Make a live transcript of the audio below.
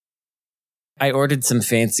I ordered some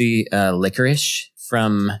fancy licorice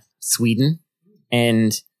from Sweden,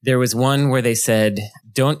 and there was one where they said,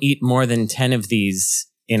 "Don't eat more than 10 of these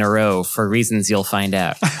in a row for reasons you'll find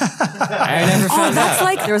out." I never found out.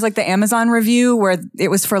 Like there was like the Amazon review where it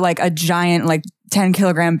was for like a giant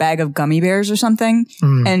 10-kilogram bag of gummy bears or something.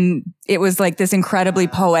 And it was like this incredibly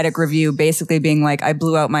poetic review basically being like, I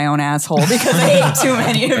blew out my own asshole because I ate too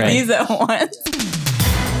many of these at once.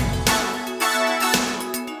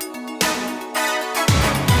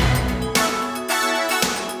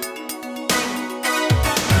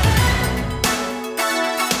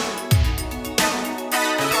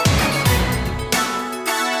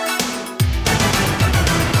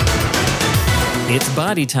 It's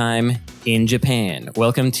body time in Japan.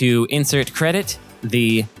 Welcome to Insert Credit,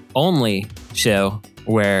 the only show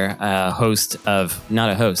where a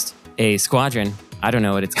squadron, I don't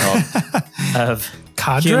know what it's called, of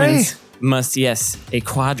cadre? Humans must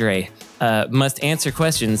answer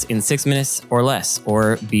questions in 6 minutes or less,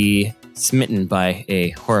 or be smitten by a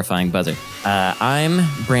horrifying buzzer. I'm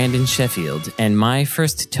Brandon Sheffield, and my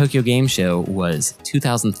first Tokyo Game Show was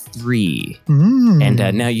 2003.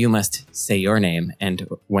 And now you must say your name and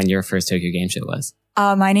when your first Tokyo Game Show was.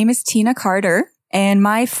 My name is Tina Carter, and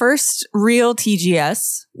my first real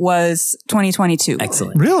TGS was 2022.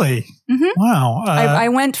 Excellent. Really? Mm-hmm. Wow. I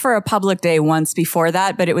went for a public day once before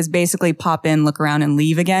that, but it was basically pop in, look around, and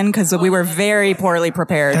leave again because we were very poorly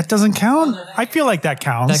prepared. That doesn't count? I feel like that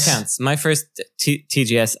counts. That counts. My first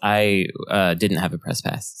TGS, I didn't have a press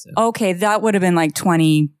pass. So. Okay, that would have been like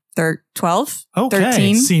 2012, Okay.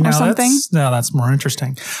 13 See, or now something. That's more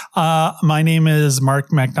interesting. My name is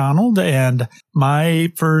Mark MacDonald, and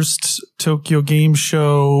my first Tokyo Game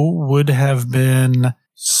Show would have been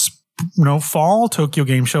fall Tokyo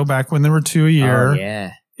Game Show back when there were 2 a year. Oh,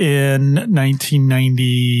 yeah. In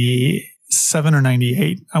 1997 or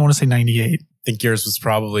 98. I want to say 98. I think yours was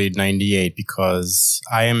probably 98 because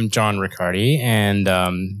I am John Riccardi, and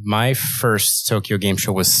my first Tokyo Game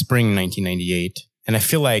Show was spring 1998. And I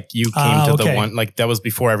feel like you came to the one, like that was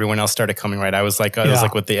before everyone else started coming, right? I was like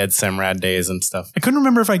with the Ed Semrad days and stuff. I couldn't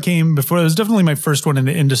remember if I came before. It was definitely my first one in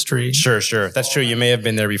the industry. Sure. That's true. You may have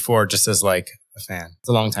been there before just as like a fan. It's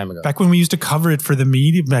a long time ago. Back when we used to cover it for the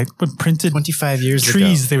media, back when printed 25 years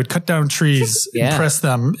trees, ago. they would cut down trees and press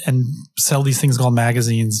them and sell these things called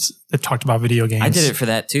magazines that talked about video games. I did it for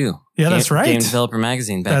that too. Yeah, that's right. Game Developer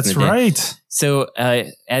Magazine back in the day. That's right. So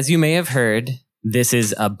as you may have heard, this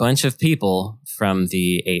is a bunch of people from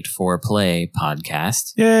the 8-4 Play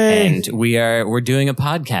podcast. Yay. And we're doing a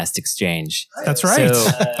podcast exchange. That's right. So,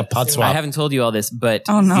 a pod swap. I haven't told you all this, but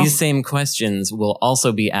these same questions will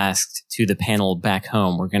also be asked to the panel back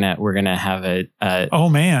home. We're gonna have a oh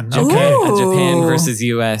man. Japan, Okay. a Japan versus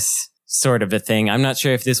US sort of a thing. I'm not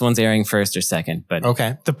sure if this one's airing first or second, but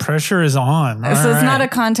okay. The pressure is on. So it's not a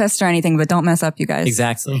contest or anything, but don't mess up, you guys.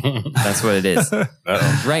 Exactly. That's what it is.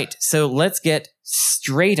 Uh-oh. Right. So let's get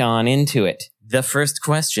straight on into it. The first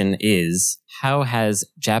question is, how has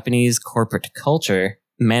Japanese corporate culture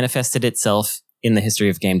manifested itself in the history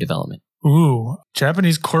of game development? Ooh,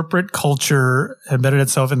 Japanese corporate culture embedded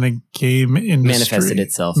itself in the game industry. Manifested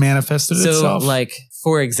itself. So, like,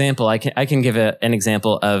 for example, I can give an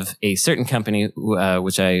example of a certain company,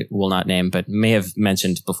 which I will not name, but may have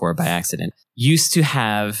mentioned before by accident, used to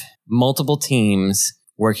have multiple teams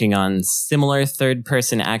working on similar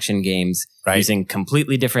third-person action games using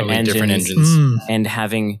completely different engines. And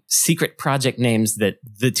having secret project names that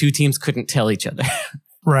the two teams couldn't tell each other.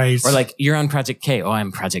 Right. Or like, you're on Project K,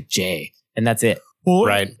 I'm Project J, and that's it. Well,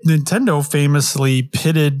 Nintendo famously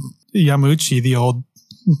pitted Yamauchi, the old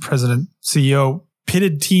president, CEO,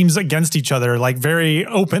 pitted teams against each other, like very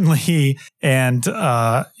openly. And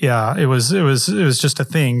it was just a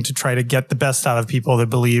thing to try to get the best out of people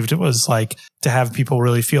that believed it was like to have people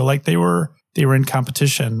really feel like they were in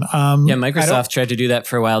competition. Microsoft tried to do that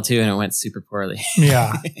for a while too, and it went super poorly.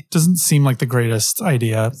 Yeah. Doesn't seem like the greatest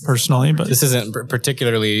idea personally, but this isn't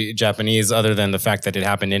particularly Japanese other than the fact that it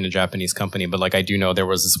happened in a Japanese company. But like, I do know there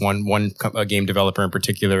was this one game developer in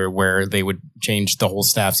particular where they would change the whole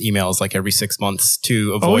staff's emails like every 6 months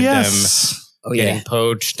to avoid them getting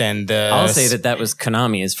poached. And I'll say that was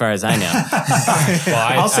Konami as far as I know.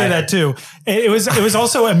 I'll say that too. It was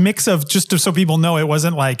also a mix of, just so people know, it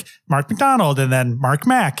wasn't like Mark McDonald and then Mark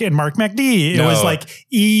Mac and Mark MacD. It was like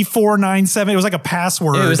E497. It was like a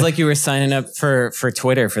password. It was like you were signing up for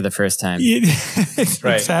Twitter for the first time. Right.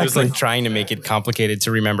 Exactly. It was like trying to make it complicated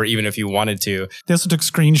to remember, even if you wanted to. They also took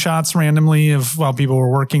screenshots randomly of while people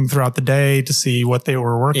were working throughout the day to see what they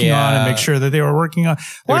were working on and make sure that they were working on.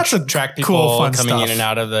 Lots of track people cool, fun coming stuff. in and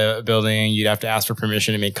out of the building. You'd have to ask for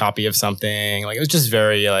permission to make a copy of something. Like, it was just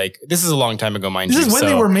very like, this is a long time ago, mind you. This is when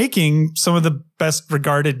they were making some of the best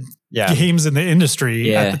regarded games in the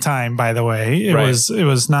industry at the time, by the way. It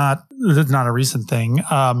was not a recent thing.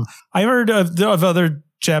 I heard of other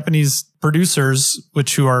Japanese producers,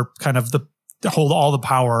 who are kind of hold all the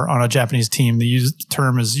power on a Japanese team. The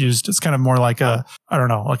term is used. It's kind of more like a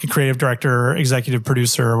creative director, executive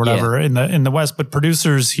producer or whatever in the West. But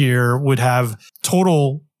producers here would have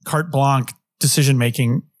total carte blanche decision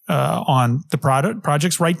making on the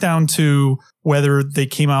projects, right down to whether they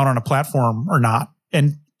came out on a platform or not.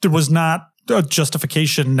 And there was not a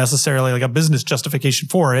justification necessarily, like a business justification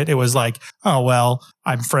for it. It was like, oh, well,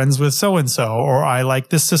 I'm friends with so-and-so, or I like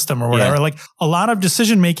this system or whatever. Like a lot of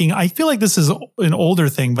decision making. I feel like this is an older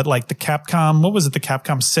thing, but like the Capcom, what was it? The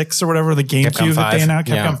Capcom 6 or whatever, the GameCube that they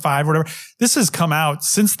announced, Capcom 5 or whatever. This has come out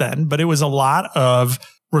since then, but it was a lot of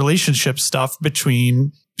relationship stuff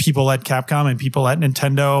between people at Capcom and people at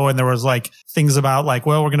Nintendo. And there was like things about like,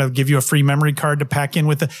 well, we're going to give you a free memory card to pack in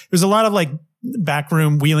with it. There's a lot of like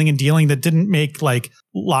backroom wheeling and dealing that didn't make like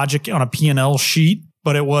logic on a P&L sheet,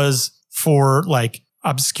 but it was for like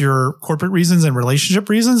obscure corporate reasons and relationship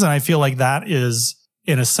reasons. And I feel like that is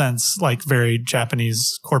in a sense like very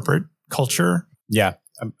Japanese corporate culture. Yeah.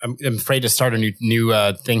 I'm afraid to start a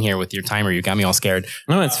new thing here with your timer. You got me all scared.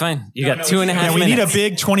 No, it's fine. You got 2.5 minutes. We need a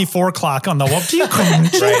big 24 clock on the wall.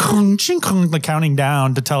 The counting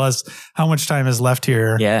down to tell us how much time is left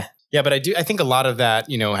here. Yeah. Yeah, but I think a lot of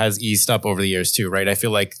that, has eased up over the years too, right? I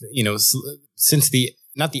feel like, since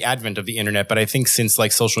not the advent of the internet, but I think since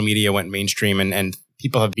like social media went mainstream and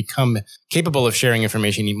people have become capable of sharing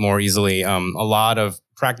information more easily, a lot of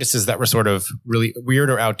practices that were sort of really weird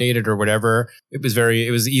or outdated or whatever,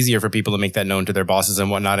 it was easier for people to make that known to their bosses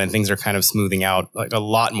and whatnot, and things are kind of smoothing out like a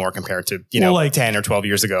lot more compared to, like 10 or 12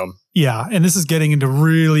 years ago. Yeah. And this is getting into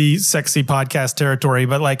really sexy podcast territory,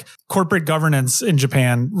 but like corporate governance in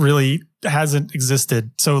Japan really hasn't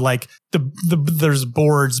existed. So like there's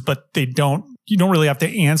boards, but you don't really have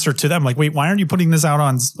to answer to them. Like, wait, why aren't you putting this out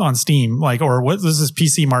on Steam? Like, or what is this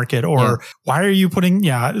PC market? Or why are you putting,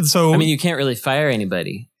 so. I mean, you can't really fire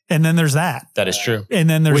anybody. And then there's that. That is true. And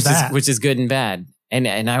then there's which is good and bad. And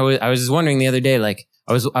I was just wondering the other day, like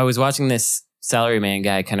I was watching this salaryman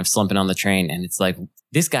guy kind of slumping on the train, and it's like,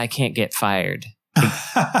 this guy can't get fired.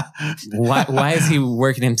 Like, why is he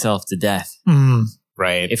working himself to death?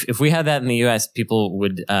 Right. If we had that in the US, people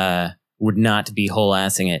would not be whole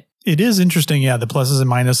assing it. It is interesting. Yeah. The pluses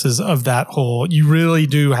and minuses of that whole, you really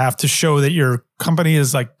do have to show that your company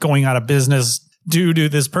is like going out of business due to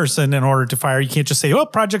this person in order to fire. You can't just say, oh,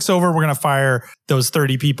 project's over, we're going to fire those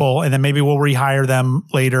 30 people and then maybe we'll rehire them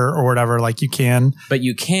later or whatever. Like you can. But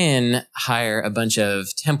you can hire a bunch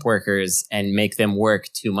of temp workers and make them work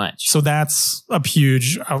too much. So that's a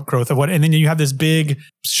huge outgrowth of and then you have this big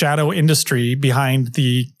shadow industry behind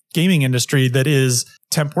the gaming industry that is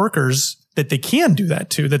temp workers that they can do that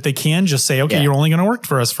too, that they can just say, okay, you're only going to work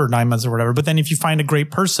for us for 9 months or whatever. But then if you find a great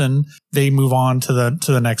person, they move on to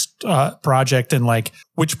the next project, and like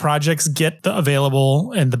which projects get the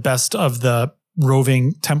available and the best of the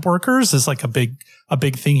roving temp workers is like a big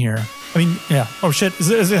thing here. I mean, yeah. Oh shit.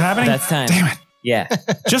 Is it happening? That's time. Damn it. Yeah.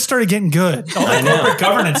 Just started getting good. All that corporate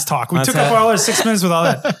governance talk. We took up all our 6 minutes with all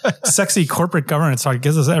that sexy corporate governance talk. It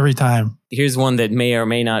gives us every time. Here's one that may or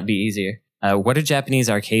may not be easier. What are Japanese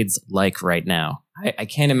arcades like right now? I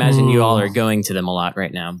can't imagine you all are going to them a lot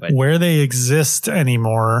right now. But where they exist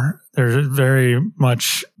anymore, they're very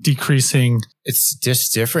much decreasing. It's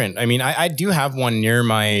just different. I mean, I do have one near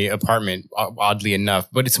my apartment, oddly enough,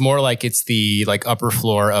 but it's more like it's the like upper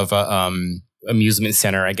floor of a amusement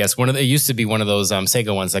center, I guess. It used to be one of those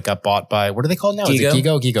Sega ones that got bought by, what are they called now? Gigo? Is it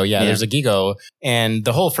Gigo? Gigo, yeah. There's a Gigo, and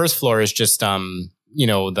the whole first floor is just the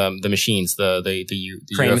machines, the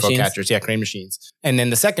crane UFO machines? catchers. Yeah, crane machines. And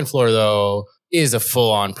then the second floor, though, is a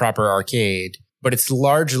full-on proper arcade. But it's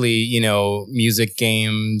largely, music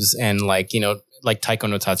games and like Taiko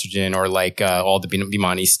no Tatsujin or like all the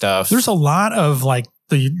Bimani stuff. There's a lot of like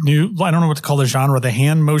the new, I don't know what to call the genre, the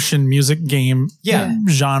hand motion music game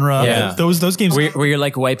genre. Yeah. Those games. Where you're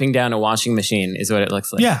like wiping down a washing machine is what it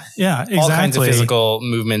looks like. Yeah, exactly. All kinds of physical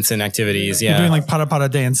movements and activities. You're doing like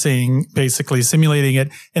pada dancing, basically simulating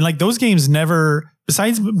it. And like those games never,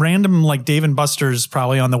 besides random like Dave and Buster's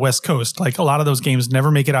probably on the West Coast, like a lot of those games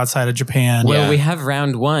never make it outside of Japan. Well, we have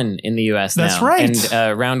Round One in the US now. That's right.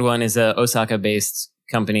 And Round One is a Osaka-based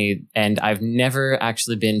company, and I've never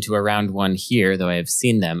actually been to a Round One here, though I have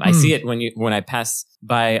seen them. I see it when I pass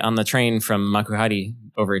by on the train from Makuhari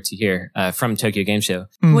over to here from Tokyo Game Show.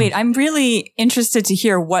 Wait, I'm really interested to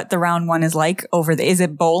hear what the Round One is like over there. Is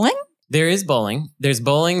it bowling? There is bowling. There's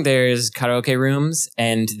bowling. There's karaoke rooms,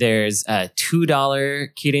 and there's $2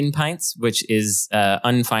 Kirin pints, which is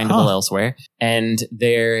unfindable elsewhere. And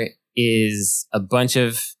there is a bunch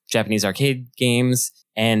of Japanese arcade games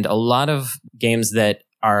and a lot of games that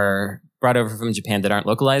are brought over from Japan that aren't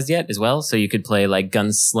localized yet as well. So you could play like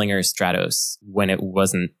Gunslinger Stratos when it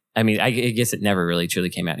wasn't. I mean, I guess it never really truly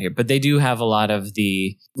came out here, but they do have a lot of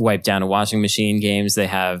the wipe down a washing machine games. They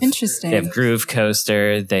have Interesting. They have Groove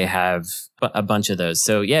Coaster. They have a bunch of those.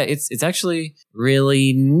 So yeah, it's actually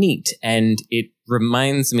really neat, and it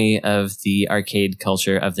reminds me of the arcade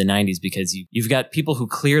culture of the 90s because you've got people who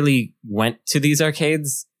clearly went to these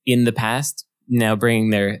arcades in the past, now bringing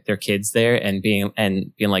their kids there and being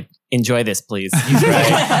like, enjoy this, please.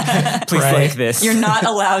 Please like this. You're not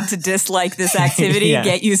allowed to dislike this activity.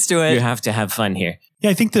 Get used to it. You have to have fun here. Yeah,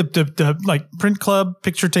 I think the like print club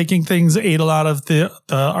picture taking things ate a lot of the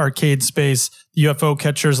arcade space. UFO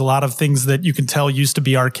catchers, a lot of things that you can tell used to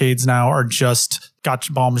be arcades now are just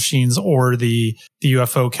gotcha ball machines or the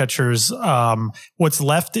UFO catchers. What's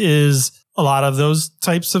left is a lot of those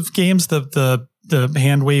types of games. The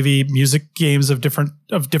hand wavy music games of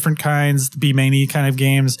different kinds, the B-Mani kind of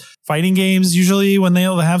games, fighting games. Usually when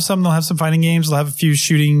they'll have some fighting games. They'll have a few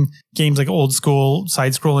shooting games like old school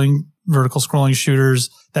side scrolling, vertical scrolling shooters,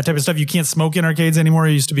 that type of stuff. You can't smoke in arcades anymore.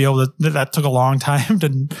 You used to be able to, that took a long time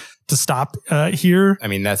to stop here. I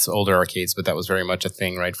mean, that's older arcades, but that was very much a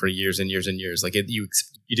thing, right? For years and years and years. Like you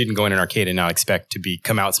didn't go in an arcade and now expect to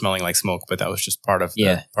come out smelling like smoke, but that was just part of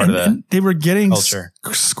and they were getting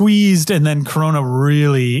squeezed, and then Corona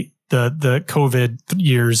really, the COVID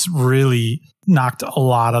years really knocked a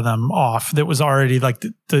lot of them off. That was already like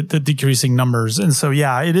the decreasing numbers. And so,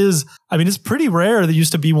 yeah, it is. I mean, it's pretty rare. There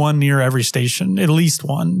used to be one near every station, at least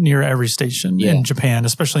one near every station in Japan,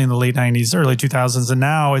 especially in the late 90s, early 2000s. And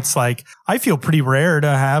now it's like, I feel pretty rare to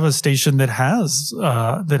have a station that has,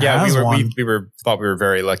 one. Thought we were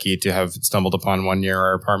very lucky to have stumbled upon one near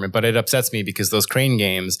our apartment, but it upsets me because those crane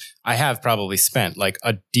games, I have probably spent like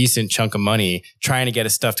a decent chunk of money trying to get a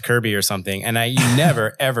stuffed Kirby or something. And you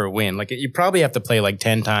never, ever win. Like you probably have to play like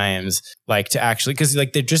 10 times, like to actually, cause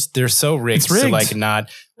like they're so rigged. So like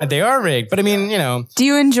they are rigged, but I mean, Do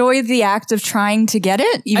you enjoy the act of trying to get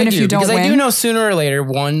it, even if you don't win? Because I do know sooner or later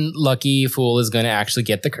one lucky fool is going to actually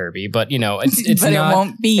get the Kirby, but it's but not, it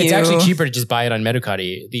won't be it's you. actually cheaper to just buy it on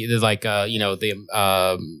Mercari. It's like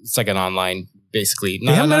an online, basically.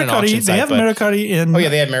 They have Mercari. They have Mercari in. Oh yeah,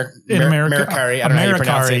 they have Mercari. I don't know how you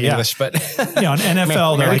pronounce it in English, but on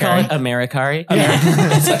NFL, they call it Americari.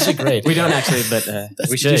 It's actually great. We don't actually, but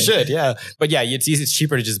we should. You should, yeah. But yeah, it's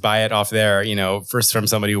cheaper to just buy it off there, first from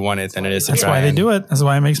somebody who won it than it is to That's try. That's why they do it. That's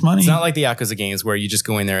why it makes money. It's not like the Yakuza games where you just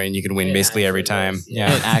go in there and you can win basically every time.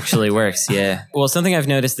 Yeah, it actually works. Yeah. Well, something I've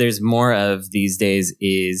noticed there's more of these days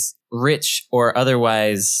is rich or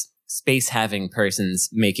otherwise space-having persons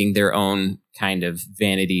making their own kind of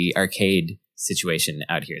vanity arcade situation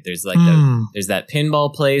out here. There's like there's that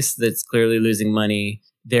pinball place that's clearly losing money.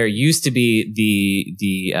 There used to be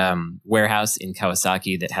the warehouse in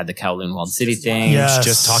Kawasaki that had the Kowloon Walled City thing. Yes.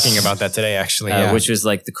 Just talking about that today, actually. Which was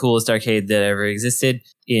like the coolest arcade that ever existed.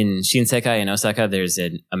 In Shinsekai in Osaka, there's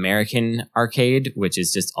an American arcade, which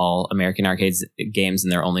is just all American arcades games,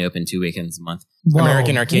 and they're only open 2 weekends a month. Whoa,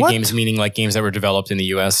 American arcade games, meaning like games that were developed in the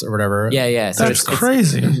US or whatever. Yeah. So that's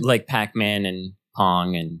crazy. It's like Pac-Man and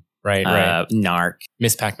Pong and right. Narc.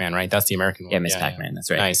 Miss Pac-Man, right? That's the American one. Yeah, Miss Pac-Man.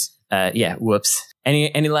 That's right. Nice. Whoops.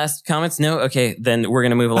 Any last comments? No? Okay, then we're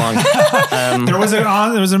going to move along. There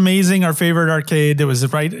was amazing. Our favorite arcade that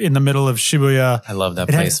was right in the middle of Shibuya. I love that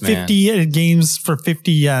it place, had 50 games for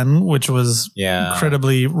 50 yen, which was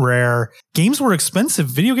incredibly rare. Games were expensive.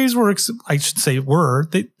 Video games were,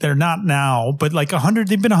 they're not now, but like 100,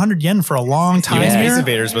 they've been 100 yen for a long time. Space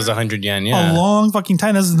Invaders was 100 yen, a long fucking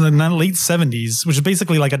time. This is in the late 70s, which is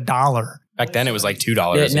basically like $1. Back then it was like $2.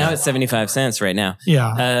 Yeah, now it's 75 cents right now.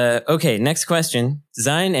 Yeah. Okay, next question.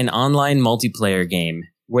 Design an online multiplayer game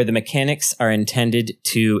where the mechanics are intended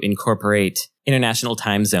to incorporate international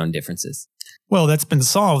time zone differences. Well, that's been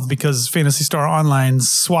solved because Phantasy Star Online's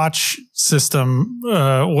Swatch system,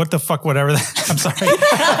 whatever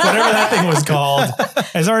that thing was called,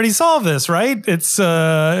 has already solved this, right?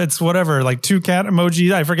 It's whatever, like 2 cat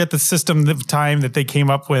emojis. I forget the system of time that they came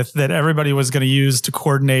up with that everybody was going to use to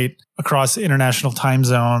coordinate across international time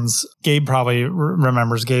zones. Gabe probably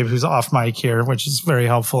remembers. Gabe, who's off mic here, which is very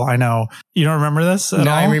helpful. I know. You don't remember this at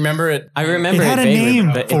all? I remember it. I remember it had a vaguely,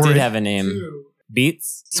 name but for it did it. have a name.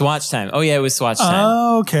 Beats? Swatch time. Oh, yeah, it was Swatch time.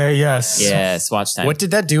 Oh, okay, yes. Yeah, Swatch time. What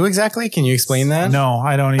did that do exactly? Can you explain that? No,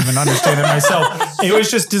 I don't even understand it myself. It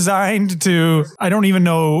was just designed to, I don't even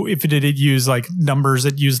know if it did use like numbers.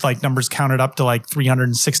 It used like numbers counted up to like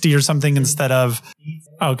 360 or something instead of,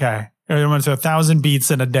 okay. It went to 1,000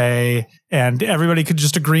 beats in a day and everybody could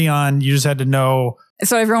just agree on, you just had to know.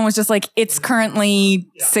 So everyone was just like, it's currently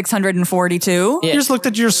 642. Yeah. You just looked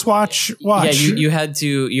at your Swatch watch. Yeah, you had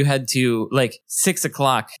to like 6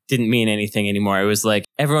 o'clock didn't mean anything anymore. It was like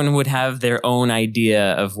everyone would have their own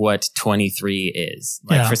idea of what 23 is.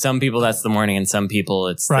 Like for some people that's the morning and some people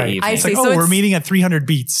it's the evening. I It's see. like, So we're it's- meeting at 300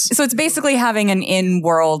 beats. So it's basically having an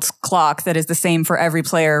in-world clock that is the same for every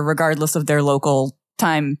player, regardless of their local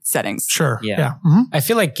time settings. Sure. Yeah. Mhm. I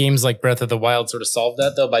feel like games like Breath of the Wild sort of solved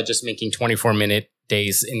that though by just making 24-minute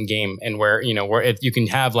days in game, and where you can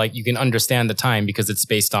have like you can understand the time because it's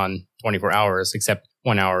based on 24 hours, except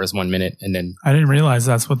 1 hour is 1 minute, and then I didn't realize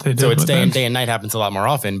that's what they did. so it's with day it. and day and night happens a lot more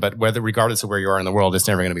often. But regardless of where you are in the world, it's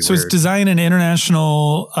never going to be So weird. it's design an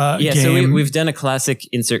international Yeah, game. so we've done a classic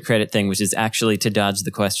insert credit thing, which is actually to dodge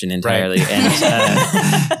the question entirely.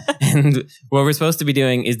 Right. And what we're supposed to be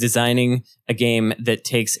doing is designing a game that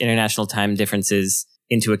takes international time differences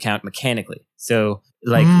into account mechanically. So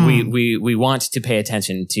like we want to pay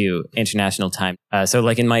attention to international time. So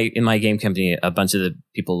like in my game company, a bunch of the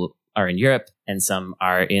people are in Europe and some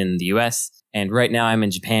are in the US. And right now I'm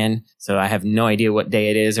in Japan, so I have no idea what day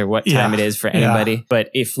it is or what time it is for anybody. Yeah. But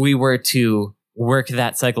if we were to work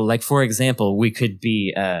that cycle, like for example, we could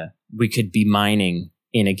be mining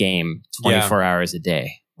in a game 24 hours a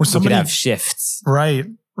day. Or somebody could have shifts. Right.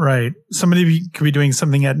 Somebody could be doing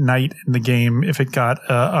something at night in the game if it got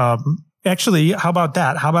actually, how about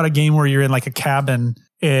that? How about a game where you're in like a cabin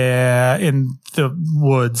in the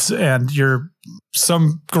woods and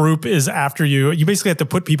some group is after you. You basically have to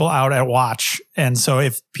put people out at watch. And so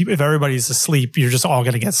if everybody's asleep, you're just all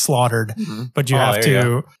going to get slaughtered. Mm-hmm. But you have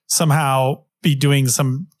to somehow be doing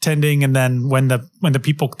some tending, and then when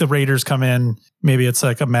the raiders come in, maybe it's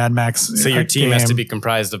like a Mad Max. So your team game. has to be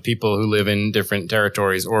comprised of people who live in different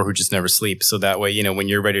territories or who just never sleep. So that way, when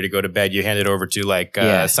you're ready to go to bed, you hand it over to like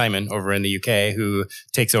Simon over in the UK, who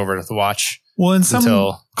takes over the watch. Well, and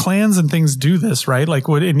some clans and things do this, right? Like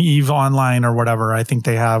in EVE Online or whatever, I think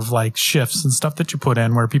they have like shifts and stuff that you put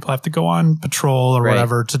in where people have to go on patrol or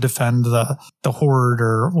whatever to defend the horde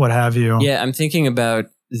or what have you. Yeah, I'm thinking about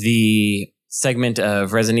the segment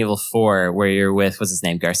of Resident Evil 4 where you're with, what's his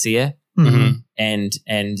name, Garcia? Mm-hmm.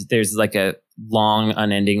 And there's like a long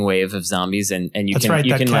unending wave of zombies and you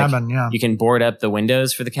you can board up the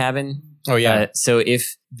windows for the cabin. Oh yeah. So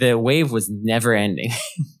if the wave was never ending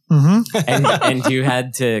mm-hmm. and you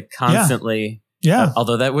had to constantly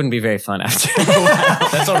although that wouldn't be very fun after a while.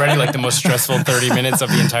 That's already like the most stressful 30 minutes of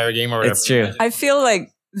the entire game or whatever. It's true. I feel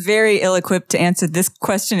like very ill-equipped to answer this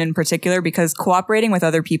question in particular because cooperating with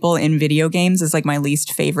other people in video games is like my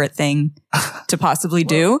least favorite thing to possibly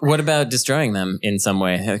do. What about destroying them in some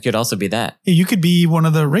way? It could also be that. You could be one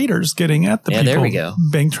of the raiders getting at the people. There we go.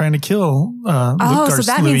 Trying to kill so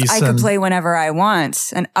that means I could play whenever I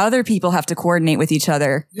want, and other people have to coordinate with each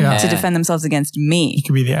other to defend themselves against me. You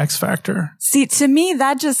could be the X Factor. See, to me,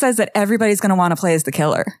 that just says that everybody's going to want to play as the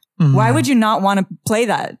killer. Mm-hmm. Why would you not want to play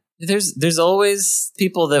that? There's always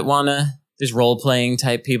people that want to, there's role-playing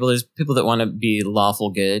type people. There's people that want to be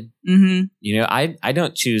lawful good. Mm-hmm. I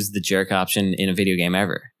don't choose the jerk option in a video game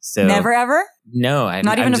ever. So never ever? No.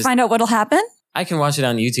 Not even to find out what'll happen? I can watch it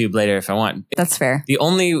on YouTube later if I want. That's fair. The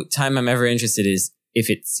only time I'm ever interested is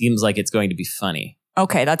if it seems like it's going to be funny.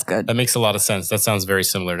 Okay, that's good. That makes a lot of sense. That sounds very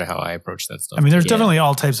similar to how I approach that stuff. I mean, there's definitely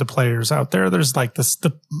all types of players out there. There's like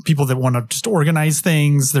the people that want to just organize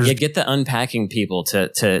things. There's get the unpacking people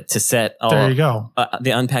to set all. There you go.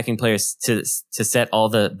 The unpacking players to set all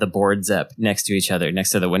the boards up next to each other,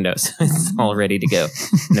 next to the windows. It's all ready to go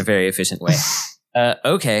in a very efficient way.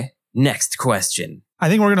 Okay, next question. I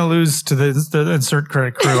think we're going to lose to the insert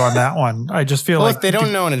credit crew on that one. I just feel like if they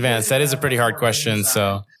don't know in advance, that is a pretty hard question.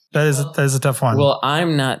 So. That is a tough one. Well,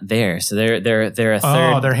 I'm not there, so they're a third.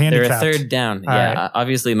 Oh, they're handicapped. They're a third down. All yeah, right.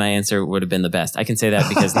 Obviously my answer would have been the best. I can say that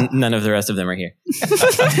because none of the rest of them are here.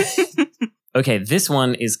 Okay, this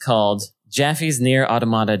one is called Jaffe's Near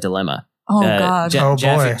Automata Dilemma. Oh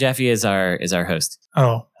God! Jaffe is our host.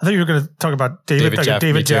 Oh, I thought you were going to talk about David Jaffe. Not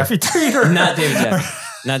David Jaffe.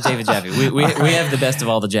 Not David Jaffe. We have the best of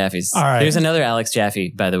all the Jaffes. All right. There's another Alex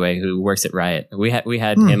Jaffe, by the way, who works at Riot. We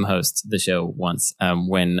had him host the show once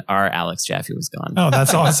when our Alex Jaffe was gone. Oh,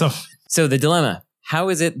 that's awesome. So the dilemma: how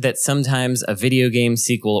is it that sometimes a video game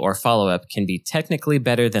sequel or follow-up can be technically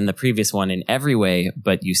better than the previous one in every way,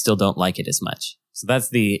 but you still don't like it as much? So that's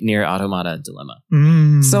the Nier Automata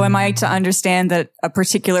dilemma. So am I to understand that a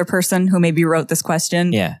particular person who maybe wrote this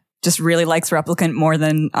question just really likes Replicant more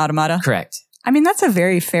than Automata? Correct. I mean, that's a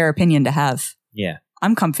very fair opinion to have. Yeah.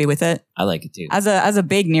 I'm comfy with it. I like it too. As a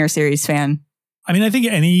big Nier series fan. I mean, I think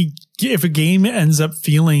if a game ends up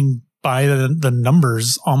feeling by the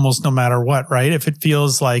numbers almost no matter what, right? If it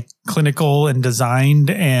feels like clinical and designed,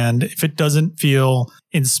 and if it doesn't feel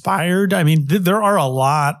inspired, I mean, there are a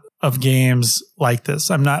lot of games like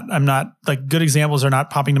this. I'm not like, good examples are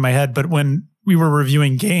not popping to my head, but when we were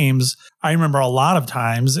reviewing games, I remember a lot of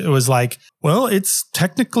times it was like, well, it's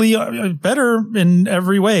technically better in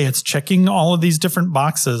every way. It's checking all of these different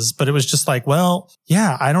boxes, but it was just like, well,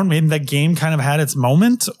 yeah, maybe that game kind of had its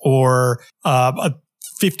moment, or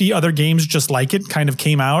 50 other games just like it kind of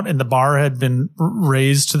came out and the bar had been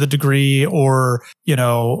raised to the degree, or,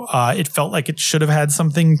 it felt like it should have had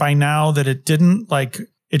something by now that it didn't, like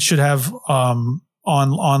it should have,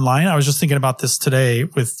 online. I was just thinking about this today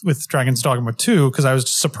with Dragon's Dogma 2, because I was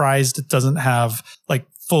just surprised it doesn't have like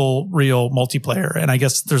full real multiplayer. And I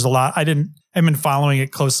guess there's a lot, I've been following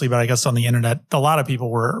it closely, but I guess on the internet, a lot of people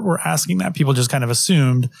were asking that. People just kind of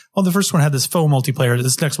assumed, well, the first one had this faux multiplayer.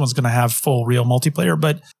 This next one's going to have full real multiplayer.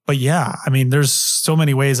 But yeah, I mean, there's so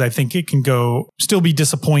many ways I think it can still be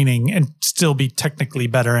disappointing and still be technically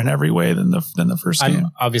better in every way than the first game.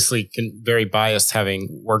 I'm obviously very biased, having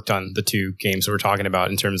worked on the two games that we're talking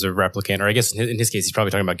about in terms of Replicant, or I guess in his case, he's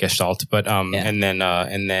probably talking about Gestalt, but and then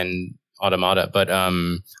Automata. But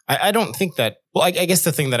I don't think that, well, I guess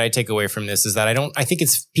the thing that I take away from this is that I think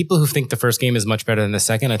it's people who think the first game is much better than the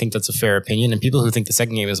second. I think that's a fair opinion. And people who think the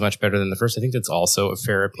second game is much better than the first, I think that's also a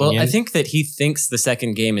fair opinion. Well, I think that he thinks the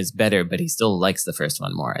second game is better, but he still likes the first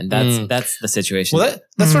one more. And that's the situation. Well,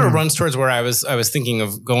 that sort of runs towards where I was thinking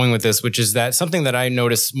of going with this, which is that something that I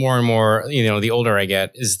notice more and more, the older I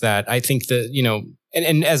get, is that I think that,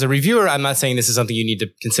 and as a reviewer, I'm not saying this is something you need to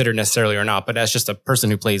consider necessarily or not, but as just a person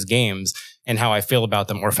who plays games and how I feel about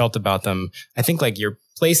them or felt about them, I think like your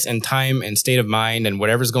place and time and state of mind and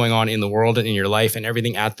whatever's going on in the world and in your life and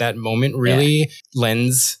everything at that moment really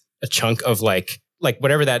lends a chunk of like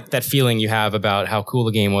whatever that feeling you have about how cool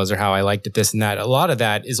the game was or how I liked it, this and that. A lot of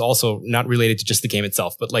that is also not related to just the game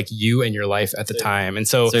itself, but like you and your life at the time. And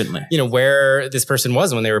so, where this person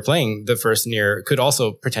was when they were playing the first Nier could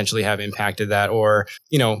also potentially have impacted that, or,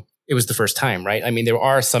 it was the first time, right? I mean, there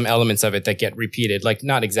are some elements of it that get repeated, like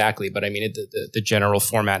not exactly, but I mean, the general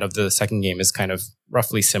format of the second game is kind of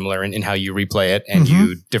roughly similar in how you replay it, and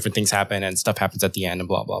different things happen and stuff happens at the end and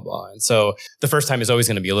blah, blah, blah. And so the first time is always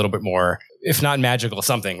going to be a little bit more, if not magical,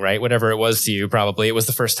 something, right? Whatever it was to you, probably it was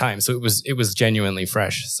the first time. So it was genuinely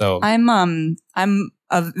fresh. So I'm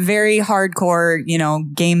a very hardcore,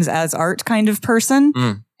 games as art kind of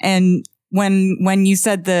person. And when you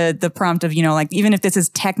said the prompt of, like, even if this is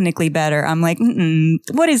technically better, I'm like,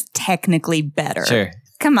 what is technically better? Sure.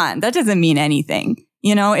 Come on, that doesn't mean anything.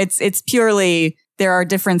 It's purely, there are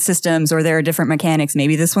different systems or there are different mechanics.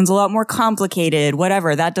 Maybe this one's a lot more complicated,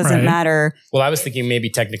 whatever. That doesn't matter. Well, I was thinking maybe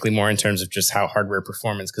technically more in terms of just how hardware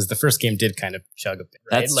performance, because the first game did kind of chug a bit.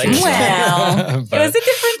 Right? That's true. Well, it was a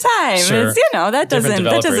different time. Sure. It's, that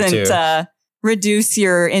doesn't reduce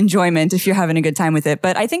your enjoyment if you're having a good time with it.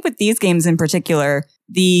 But I think with these games in particular,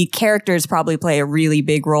 the characters probably play a really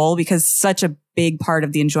big role, because such a big part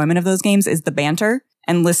of the enjoyment of those games is the banter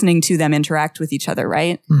and listening to them interact with each other,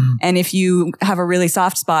 right? And if you have a really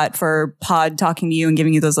soft spot for Pod talking to you and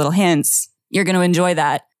giving you those little hints, you're going to enjoy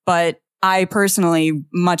that. But I personally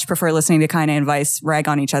much prefer listening to Kaine and Weiss rag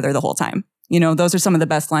on each other the whole time. Those are some of the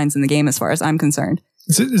best lines in the game as far as I'm concerned.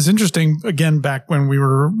 It's interesting, again, back when we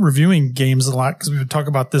were reviewing games a lot, because we would talk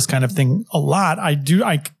about this kind of thing a lot. I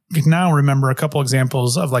can now remember a couple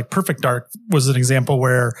examples of, like, Perfect Dark was an example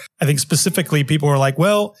where I think specifically people were like,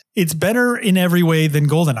 well, it's better in every way than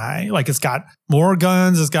GoldenEye. Like, it's got more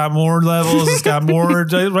guns, it's got more levels, it's got more,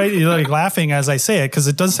 right? You're like laughing as I say it, because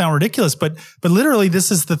it does sound ridiculous, but literally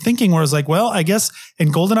this is the thinking where it's like, well, I guess,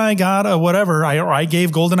 and GoldenEye got a whatever, I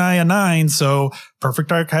gave GoldenEye a 9, so Perfect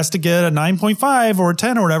Dark has to get a 9.5 or a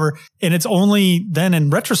 10 or whatever. And it's only then in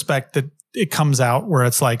retrospect that it comes out where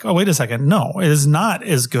it's like, oh, wait a second. No, it is not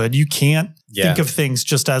as good. You can't think of things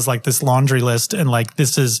just as like this laundry list and like,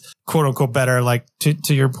 this is quote unquote better. Like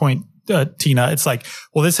to your point, Tina. It's like,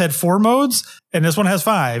 well, this had 4 modes and this one has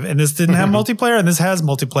 5 and this didn't have multiplayer and this has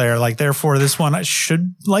multiplayer. Like, therefore this one I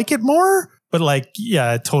should like it more. But like,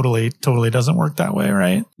 yeah, it totally doesn't work that way.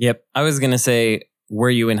 Right. Yep. I was going to say, were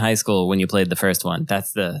you in high school when you played the first one?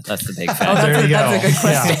 That's the big fact. There you go. That's a good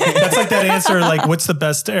question. Yeah. That's like that answer. Like, what's the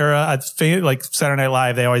best era? Like Saturday Night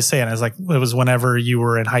Live, they always say, and it's like, it was whenever you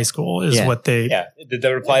were in high school is what they. Yeah,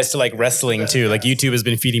 that applies to like wrestling too. Like YouTube has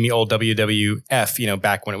been feeding me old WWF,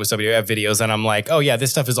 back when it was WWF videos, and I'm like, oh yeah,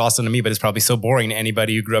 this stuff is awesome to me, but it's probably so boring to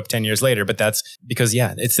anybody who grew up 10 years later. But that's because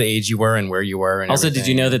it's the age you were and where you were. And also, everything. did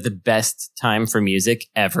you know that the best time for music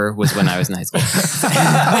ever was when I was in high school?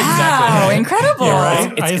 Wow, incredible! Yeah,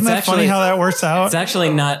 right. Isn't that actually funny how that works out? It's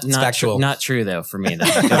actually not true though for me. Though.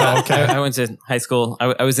 Okay. I went to high school.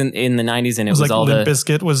 I was in the 90s, and it was like all Limp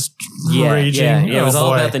Bizkit was yeah, raging. Yeah, it was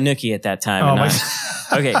all about the Nookie at that time. Oh my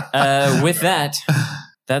okay. With that,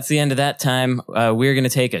 that's the end of that time. We're going to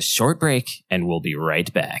take a short break, and we'll be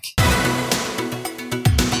right back.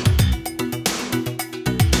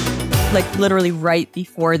 Like literally right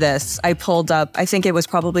before this, I pulled up, I think it was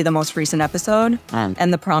probably the most recent episode,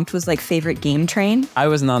 and the prompt was like favorite game train. I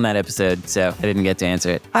wasn't on that episode, so I didn't get to answer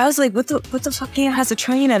it. I was like, what the fuck game has a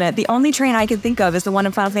train in it? The only train I can think of is the one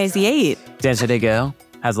in Final Fantasy VIII. Dancer Day Go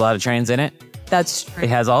has a lot of trains in it. That's true. It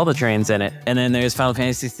has all the trains in it. And then there's Final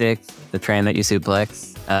Fantasy VI, the train that you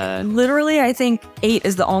suplex. Literally, I think 8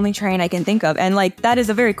 is the only train I can think of. And like, that is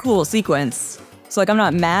a very cool sequence. So like, I'm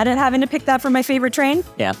not mad at having to pick that for my favorite train.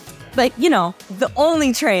 Yeah. Like, the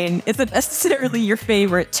only train isn't necessarily your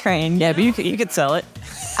favorite train. Yeah, but you could sell it.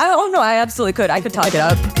 Oh, no, I absolutely could. I could talk it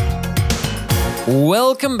up.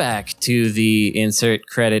 Welcome back to the insert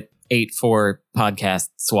credit 8-4 podcast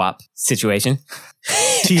swap situation.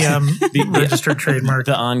 TM, the registered trademark.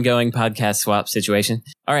 The ongoing podcast swap situation.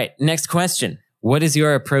 All right, next question. What is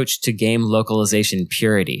your approach to game localization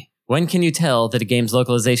purity? When can you tell that a game's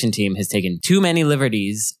localization team has taken too many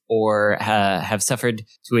liberties or have suffered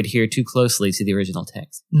to adhere too closely to the original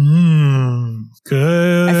text?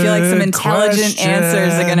 Good. I feel like some intelligent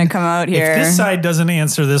answers are going to come out here. If this side doesn't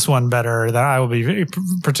answer this one better, then I will be very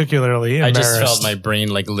particularly embarrassed. I just felt my brain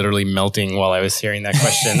like literally melting while I was hearing that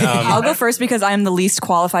question. I'll go first because I am the least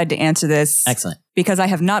qualified to answer this. Excellent. Because I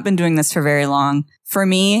have not been doing this for very long. For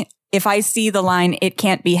me, if I see the line, "It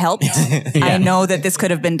can't be helped," I know that this could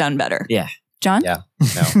have been done better. Yeah. John? Yeah.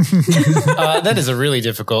 No. That is a really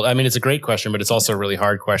difficult, it's a great question, but it's also a really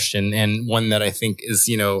hard question. And one that I think is,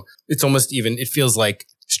 it's almost even, it feels like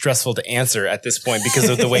stressful to answer at this point because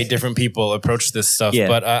of the way different people approach this stuff. Yeah.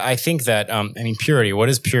 But I think that, purity, what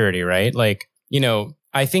is purity, right? Like,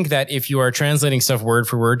 I think that if you are translating stuff word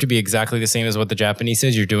for word to be exactly the same as what the Japanese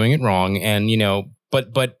says, you're doing it wrong. And,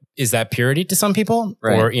 but is that purity to some people?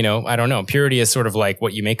 Right. Or, I don't know. Purity is sort of like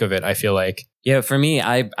what you make of it, I feel like. Yeah, for me,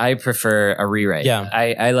 I prefer a rewrite. Yeah.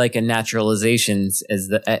 I like a naturalization as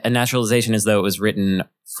though it was written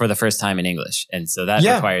for the first time in English. And so that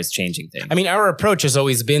requires changing things. Our approach has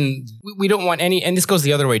always been, we don't want any, and this goes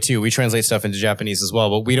the other way too. We translate stuff into Japanese as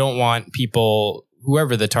well, but we don't want people,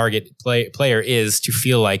 whoever the target player is, to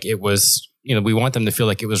feel like it was, we want them to feel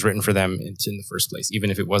like it was written for them in the first place,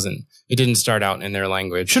 even if it didn't start out in their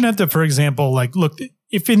language. Shouldn't have to, for example, like, look,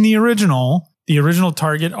 if in the original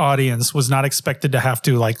target audience was not expected to have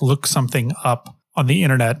to like look something up on the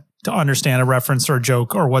internet to understand a reference or a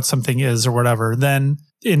joke or what something is or whatever, then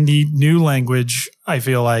in the new language, I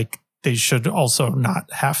feel like they should also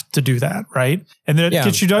not have to do that, right? And it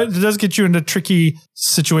does get you into tricky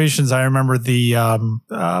situations. I remember the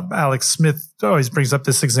Alex Smith always brings up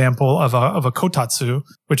this example of a kotatsu,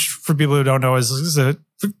 which for people who don't know is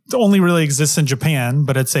only really exists in Japan,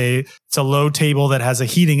 but it's a low table that has a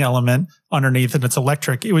heating element underneath and it's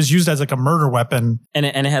electric. It was used as like a murder weapon, and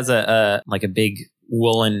it has a big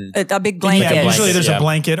woolen, a big blanket. Yeah, usually there's a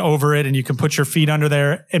blanket over it, and you can put your feet under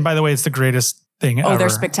there. And by the way, it's the greatest thing ever. They're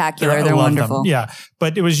spectacular. They're wonderful. Them. Yeah.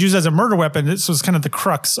 But it was used as a murder weapon. This was kind of the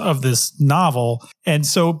crux of this novel. And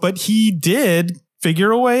so, but he did figure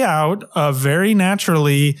a way out of very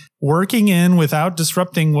naturally working in, without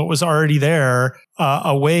disrupting what was already there,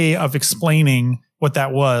 a way of explaining what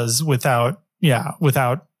that was without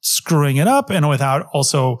screwing it up and without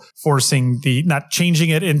also forcing not changing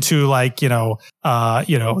it into like, there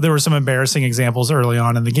were some embarrassing examples early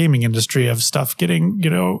on in the gaming industry of stuff getting,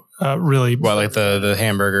 really. Well, like the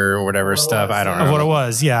hamburger or whatever stuff. I don't know. Of what it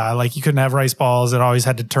was. Yeah. Like you couldn't have rice balls. It always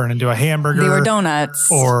had to turn into a hamburger. They were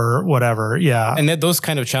donuts. Or whatever. Yeah. And those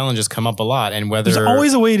kind of challenges come up a lot. And whether there's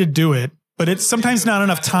always a way to do it, but it's sometimes not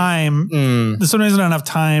enough time. There's sometimes not enough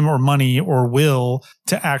time or money or will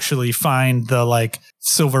to actually find the like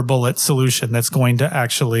silver bullet solution that's going to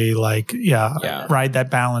actually like, ride that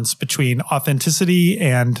balance between authenticity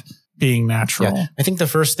and being natural. Yeah. I think the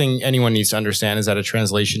first thing anyone needs to understand is that a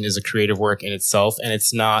translation is a creative work in itself, and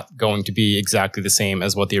it's not going to be exactly the same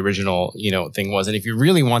as what the original, thing was. And if you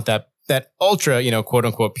really want that ultra, quote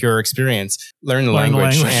unquote, pure experience, learn the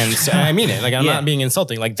language. And so, I mean it, like, I'm not being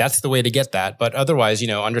insulting. Like, that's the way to get that. But otherwise,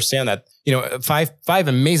 understand that, five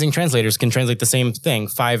amazing translators can translate the same thing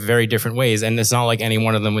 5 very different ways. And it's not like any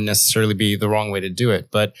one of them would necessarily be the wrong way to do it.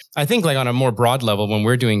 But I think like on a more broad level, when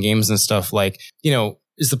we're doing games and stuff, like,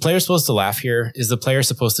 is the player supposed to laugh here? Is the player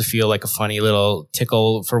supposed to feel like a funny little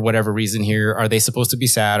tickle for whatever reason here? Are they supposed to be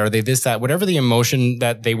sad? Are they this, that, whatever the emotion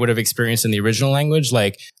that they would have experienced in the original language?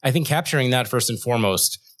 Like, I think capturing that first and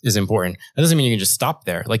foremost is important. That doesn't mean you can just stop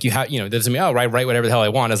there. Like you have, that doesn't mean, write whatever the hell I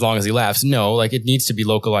want as long as he laughs. No, like it needs to be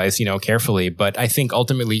localized, carefully. But I think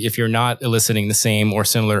ultimately, if you're not eliciting the same or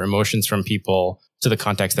similar emotions from people to the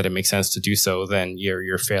context that it makes sense to do so, then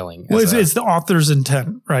you're failing. Well, it's the author's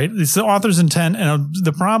intent, right? It's the author's intent. And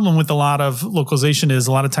the problem with a lot of localization is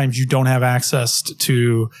a lot of times you don't have access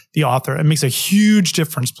to the author. It makes a huge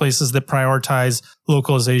difference. Places that prioritize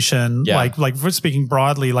localization, like speaking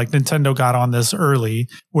broadly, like Nintendo got on this early,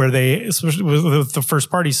 where they, especially with the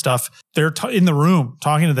first party stuff, they're in the room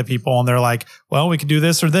talking to the people and they're like, well, we could do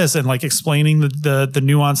this or this, and like explaining the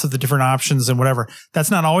nuance of the different options and whatever.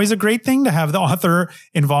 That's not always a great thing to have the author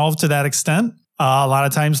involved to that extent. A lot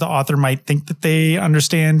of times the author might think that they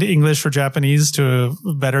understand English or Japanese to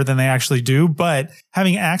better than they actually do, but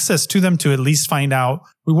having access to them to at least find out,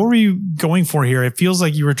 what were you going for here? It feels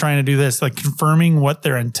like you were trying to do this, like confirming what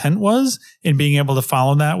their intent was and being able to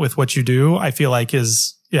follow that with what you do, I feel like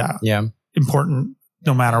is important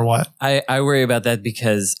no matter what. I worry about that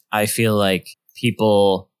because I feel like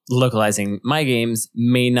people localizing my games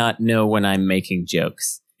may not know when I'm making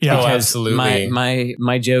jokes. Yeah, absolutely.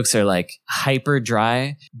 My jokes are like hyper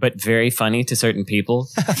dry, but very funny to certain people,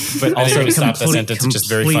 but also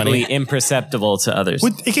completely imperceptible to others.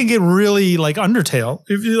 It can get really like Undertale.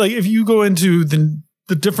 If you go into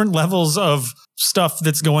the different levels of stuff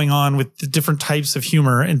that's going on with the different types of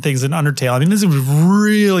humor and things in Undertale. I mean, this is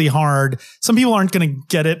really hard. Some people aren't going to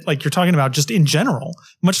get it, like you're talking about, just in general,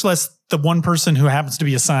 much less the one person who happens to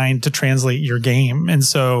be assigned to translate your game. And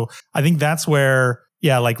so I think that's where,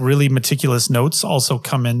 like really meticulous notes also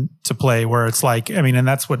come into play, where it's like, I mean, and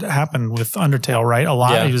that's what happened with Undertale, right? A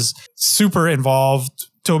lot. He was super involved.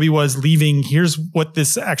 Toby was leaving. Here's what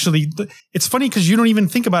this actually, it's funny because you don't even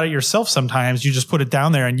think about it yourself sometimes. You just put it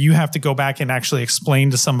down there and you have to go back and actually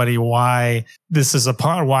explain to somebody why this is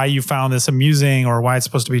why you found this amusing or why it's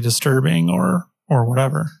supposed to be disturbing or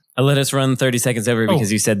whatever. I'll let us run 30 seconds over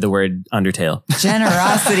because you said the word Undertale.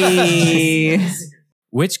 Generosity.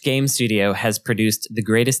 Which game studio has produced the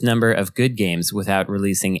greatest number of good games without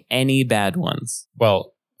releasing any bad ones?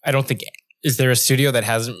 Well, I don't think... Is there a studio that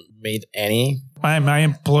hasn't made any? My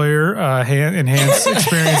employer, Enhanced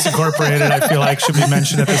Experience Incorporated, I feel like should be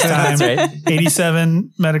mentioned at this time. That's right.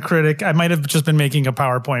 87 Metacritic. I might have just been making a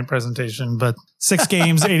PowerPoint presentation, but 6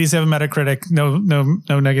 games, 87 Metacritic, no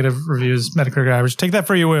negative reviews, Metacritic average. Take that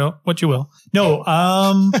for what you will. No,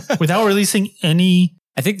 without releasing any...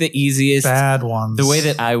 I think the easiest bad ones. The way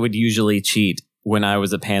that I would usually cheat when I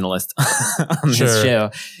was a panelist on this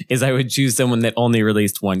show is I would choose someone that only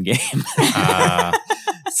released one game.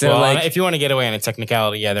 So if you want to get away on a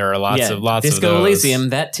technicality, there are lots of those. Disco Elysium,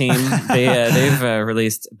 that team, they've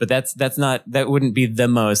released, but that wouldn't be the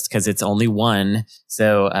most because it's only one.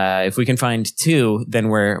 So if we can find 2, then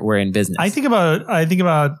we're in business. I think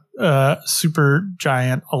about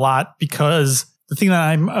Supergiant a lot because the thing that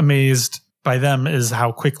I'm amazed by them is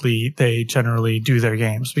how quickly they generally do their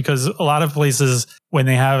games, because a lot of places when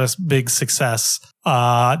they have a big success,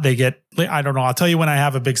 they get, I don't know, I'll tell you when I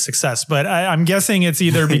have a big success, but I'm guessing it's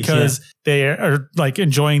either because they are like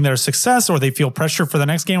enjoying their success or they feel pressure for the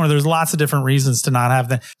next game, or there's lots of different reasons to not have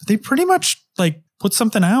them. But they pretty much like put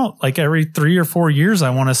something out like every 3 or 4 years, I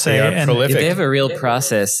want to say. They are prolific. They have a real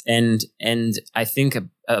process. And I think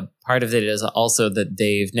a part of it is also that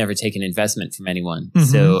they've never taken investment from anyone.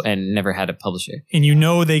 Mm-hmm. And never had a publisher. And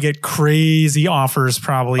they get crazy offers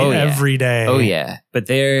probably every day. Oh yeah. But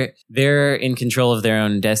they're in control of their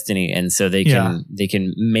own destiny. And so they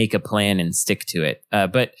can make a plan and stick to it.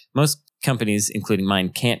 But most companies, including mine,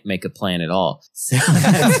 can't make a plan at all. So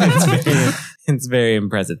it's very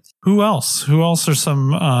impressive. Who else? Who else are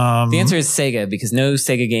some... The answer is Sega, because no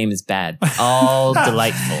Sega game is bad. All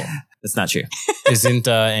delightful. That's not true. Isn't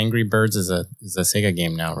Angry Birds is a Sega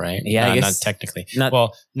game now, right? Yeah, I guess not technically.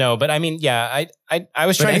 Well, no, but I mean, yeah, I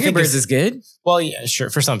was trying to think. Angry Birds is good. Well, yeah, sure,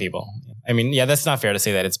 for some people. I mean, yeah, that's not fair to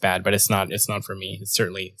say that it's bad, but it's not for me. It's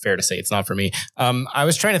certainly fair to say it's not for me. I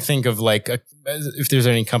was trying to think of like if there's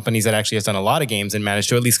any companies that actually has done a lot of games and managed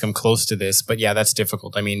to at least come close to this, but yeah, that's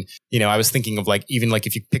difficult. I mean, I was thinking of like even like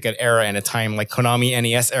if you pick an era and a time, like Konami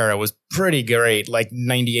NES era was pretty great, like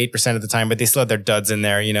 98% of the time, but they still had their duds in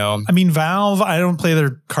there, I mean, Valve, I don't play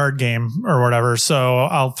their card game or whatever, so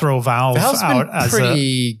I'll throw Valve out as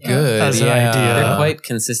pretty good as an idea. They're quite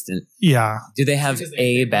consistent. Yeah. Do they have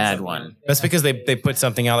a bad one? That's because they put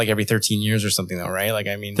something out like every 13 years or something though, right? Like,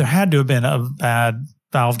 I mean, there had to have been a bad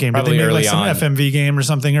Valve game, but they probably made like early some on. FMV game or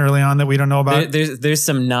something early on that we don't know about. There's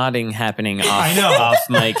some nodding happening I know. off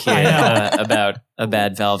mic here about a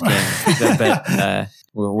bad Valve game, but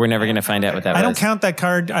we're never going to find out what that was. I don't count that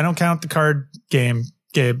card. I don't count the card game,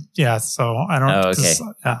 Gabe. Yeah, so I don't. Oh, okay.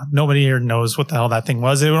 Nobody here knows what the hell that thing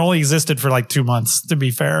was. It only existed for like 2 months, to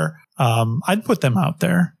be fair. I'd put them out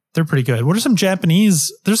there. They're pretty good. What are some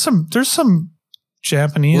Japanese? There's some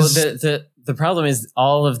Japanese. Well, the problem is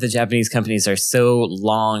all of the Japanese companies are so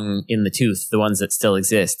long in the tooth, the ones that still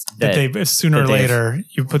exist, that they sooner or later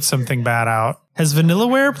you put something bad out. Has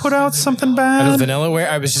Vanillaware put out something bad? Vanillaware,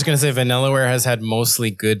 I was just going to say Vanillaware has had mostly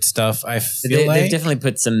good stuff. I feel like they've definitely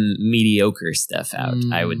put some mediocre stuff out,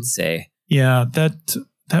 I would say. Yeah,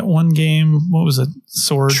 that one game, what was it?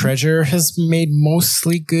 Sword Treasure has made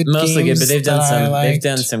mostly good games. Mostly good, but they've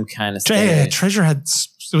done some kind of stuff. Yeah, Treasure had,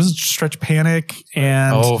 it was Stretch Panic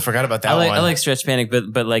and forgot about that one. I like Stretch Panic,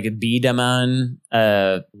 but like Beat'em,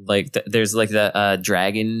 there's like the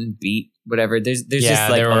Dragon Beat, whatever. There's just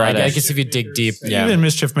like I guess if you dig deep, even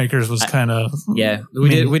Mischief Makers was kind of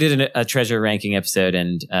we did a treasure ranking episode,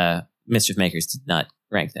 and Mischief Makers did not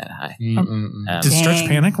rank that high. Did Stretch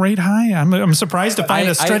Panic rate high? I'm surprised to find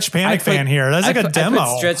a Stretch Panic fan here. That's like a demo. I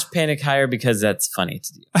put Stretch Panic higher because that's funny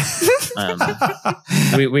to do.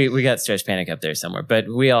 We got Stretch Panic up there somewhere, but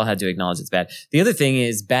we all had to acknowledge it's bad. The other thing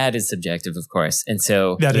is bad is subjective, of course, and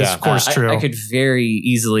so that is of course true. I could very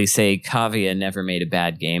easily say Kavia never made a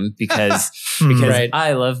bad game because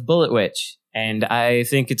I love Bullet Witch. And I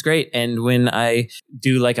think it's great. And when I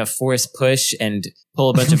do like a force push and pull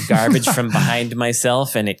a bunch of garbage from behind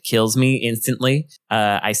myself and it kills me instantly,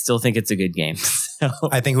 I still think it's a good game. So,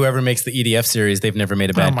 I think whoever makes the EDF series, they've never made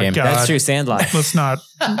a bad game. God. That's true. Sandlot. Let's not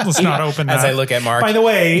open that. As I look at Mark. By the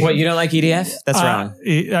way, what, you don't like EDF? That's wrong.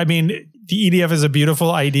 I mean, the EDF is a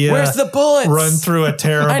beautiful idea. Where's the bullets? Run through a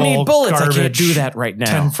terrible I need bullets. Garbage, I can't do that right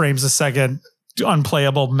now. 10 frames a second.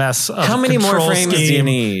 Unplayable mess of how many more frames do you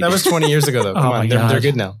need? That was 20 years ago though. Come on, they're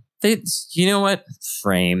good now. You know what?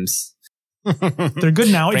 Frames. They're good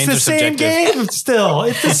now. It's the same game still.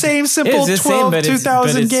 It's the same simple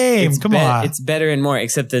 2000 game. Come on. It's better and more,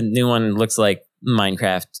 except the new one looks like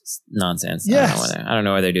Minecraft nonsense. Yes. I don't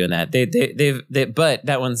know why they're doing that. But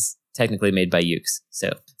that one's technically made by Yuke's, so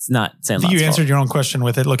it's not Sandlot's You answered your own question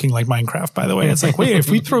with it looking like Minecraft, by the way. It's like, wait, if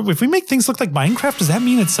we make things look like Minecraft, does that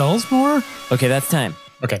mean it sells more? Okay, that's time.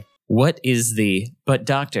 Okay. What is the "But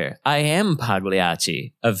Doctor, I am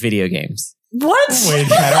Pagliacci" of video games? What? Wait,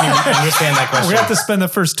 I don't even understand that question. We have to spend the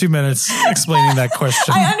first 2 minutes explaining that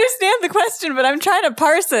question. I understand the question, but I'm trying to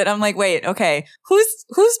parse it. I'm like, wait, okay,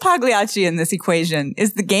 who's Pagliacci in this equation?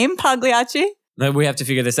 Is the game Pagliacci? We have to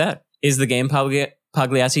figure this out. Is the game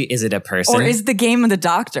Pagliacci? Is it a person? Or is the game the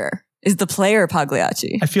doctor? Is the player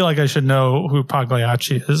Pagliacci? I feel like I should know who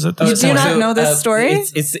Pagliacci is at this point. Do you not know this story?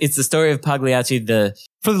 It's the story of Pagliacci.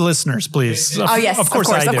 For the listeners, please. Oh yes, of course,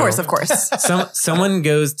 I do. Of course. Someone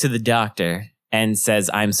goes to the doctor and says,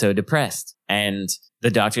 "I'm so depressed," and the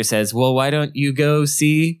doctor says, "Well, why don't you go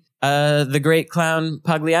see the great clown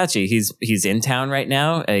Pagliacci? He's in town right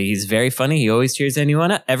now. He's very funny. He always cheers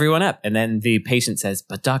everyone up." And then the patient says,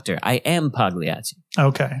 "But doctor, I am Pagliacci."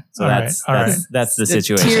 Okay. So that's the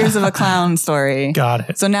situation. Tears of a Clown story. Got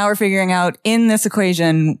it. So now we're figuring out in this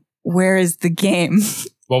equation, where is the game?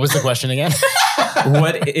 What was the question again?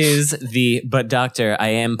 What is the "But doctor, I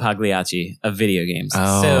am Pagliacci" of video games?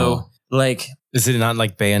 Oh. So like, is it not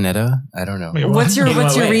like Bayonetta? I don't know. Wait, what's your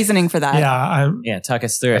reasoning for that? Yeah. Talk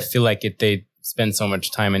us through I it. feel like they spend so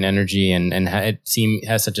much time and energy and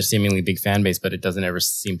has such a seemingly big fan base, but it doesn't ever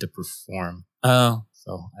seem to perform. Oh.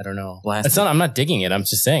 So I don't know. I'm not digging it. I'm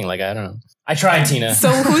just saying, like, I don't know. I tried, Tina. So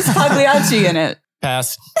who's Pagliacci in it?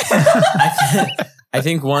 Pass. I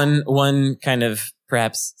think one kind of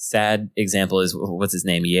perhaps sad example is, what's his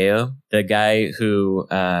name? Yeo, the guy who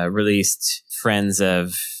released Friends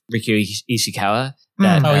of Rikyu Ishikawa.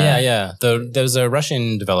 That, yeah. There's a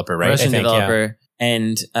Russian developer, right? Russian developer. Yeah.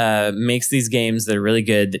 and makes these games that are really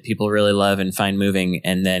good that people really love and find moving.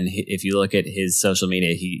 And then if you look at his social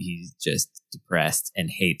media, he's just depressed and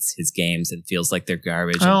hates his games and feels like they're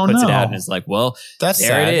garbage and puts it out and is like, well, that's there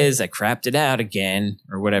sad. it is. I crapped it out again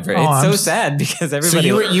or whatever. It's so sad because everybody.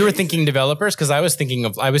 So you were thinking developers? Because I was thinking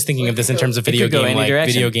of this in terms of video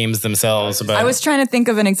games themselves. But I was trying to think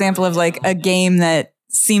of an example of like a game that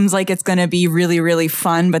seems like it's going to be really, really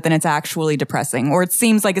fun, but then it's actually depressing, or it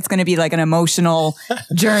seems like it's going to be like an emotional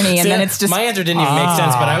journey, and then it's just. My answer didn't even make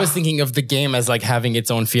sense, but I was thinking of the game as like having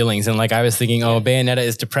its own feelings, and like I was thinking, Bayonetta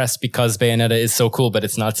is depressed because Bayonetta is so cool, but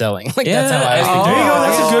it's not selling. Like that's how I was thinking. There you go.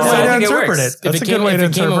 That's a good way to interpret it. That's a good way to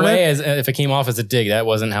interpret it. If it came off as a dig, that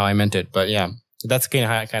wasn't how I meant it, but yeah, that's kind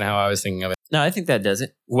of how I was thinking of it. No, I think that does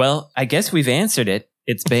it. Well, I guess we've answered it.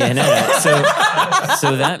 It's Bayonetta.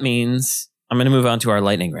 So that means I'm going to move on to our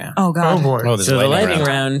lightning round. Oh, God. Oh, boy. So the lightning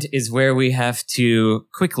round is where we have to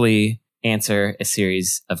quickly answer a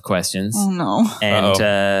series of questions. Oh, no.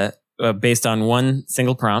 And based on one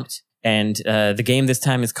single prompt. And the game this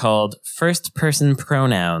time is called First Person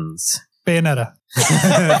Pronouns. Bayonetta.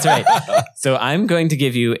 That's right. So I'm going to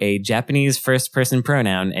give you a Japanese first person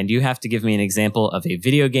pronoun, and you have to give me an example of a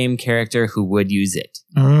video game character who would use it.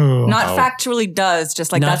 Ooh. Not factually does,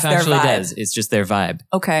 just like Not that's their factually vibe. does. It's just their vibe.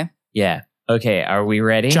 Okay. Yeah. Okay. Are we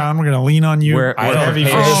ready? John, we're going to lean on you. We're heavy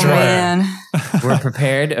prepared. for Oh, sure. man. We're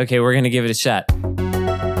prepared. Okay. We're going to give it a shot.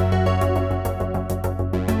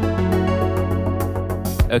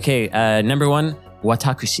 Okay. Number one,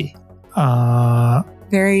 watakushi.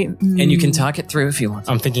 Very. And you can talk it through if you want.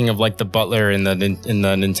 I'm thinking of like the butler in the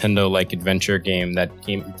Nintendo like adventure game, that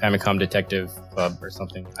game Famicom Detective Club or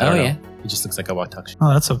something. I don't know. Yeah. He just looks like a watakushi.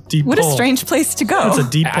 Oh, that's a deep What a pull. strange place to go. That's a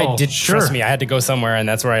deep pull. I did Sure. trust me. I had to go somewhere, and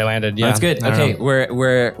that's where I landed. Yeah, That's good. I don't Okay.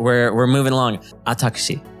 know. We're moving along.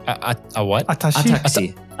 Atakushi. A what?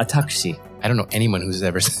 Atashi? Atakushi. I don't know anyone who's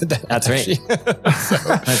ever said that. That's right.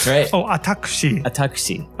 That's right. Oh, Atakushi.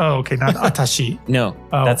 Atakushi. Oh, okay, not Atashi. No,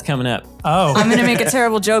 Oh. that's coming up. Oh. I'm going to make a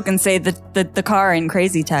terrible joke and say the car in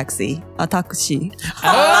Crazy Taxi. Atakushi.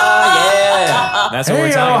 Oh, yeah. That's what There we're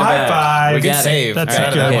you talking go. High about. five. We Good got it. save. That's All a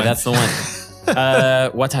right, good okay, one. that's the one.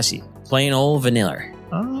 Watashi. Plain old vanilla.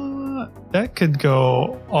 That could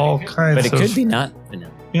go all kinds But of... it could be not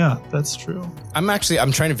vanilla. Yeah, that's true. I'm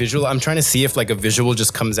trying to see if like a visual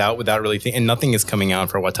just comes out without really thinking, and nothing is coming out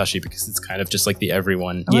for Watashi because it's kind of just like the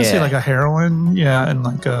everyone. I want to say Yeah. like a heroine, yeah, and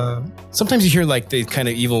like a... Sometimes you hear like the kind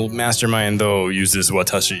of evil mastermind though uses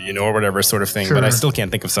Watashi, or whatever sort of thing, Sure. but I still can't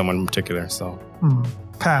think of someone in particular. So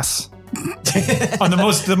pass. On the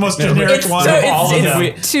most generic It's one so- of all of it's- them.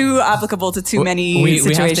 it's too applicable to too many we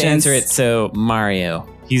situations. have to answer it. So Mario.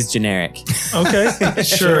 He's generic. Okay,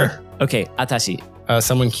 sure. Okay, Atashi.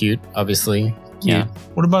 someone cute, obviously. Yeah.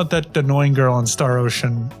 What about that annoying girl in Star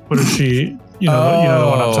Ocean? What is she? You know the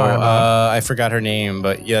one I'm talking about. I forgot her name,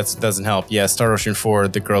 but yeah, that doesn't help. Yeah, Star Ocean 4,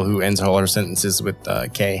 the girl who ends all her sentences with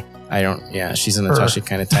K. She's an Atashi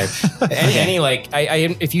kind of type. Any like,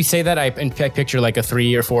 if you say that, I picture like a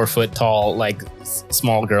 3 or 4 foot tall, like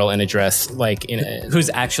small girl in a dress, like in a, Who's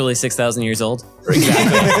actually 6,000 years old?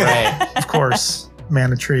 exactly right. Of course,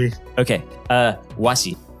 Manatee. Okay.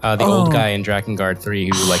 Washi. The old guy in Drakengard 3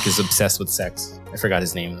 who like is obsessed with sex. I forgot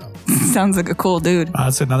his name though. Sounds like a cool dude.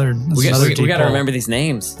 That's another. We got to pull. remember these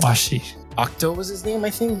names. Washi. Octo was his name, I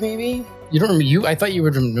think, maybe? You don't remember? I thought you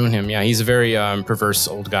would have known him. Yeah, he's a very perverse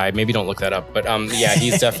old guy. Maybe don't look that up. But yeah,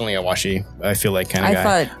 he's definitely a washi, I feel like, kind of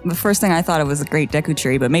guy. I thought the first thing I thought it was a great Deku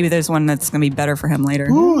Tree, but maybe there's one that's going to be better for him later.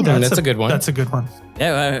 Ooh, that's a good one. That's a good one.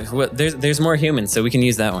 Yeah, well, there's more humans, so we can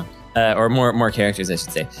use that one. Or more characters, I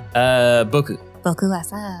should say. Boku. Boku wa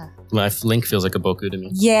sa. Link feels like a Boku to me.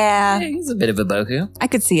 Yeah, Yeah, he's a bit of a Boku. I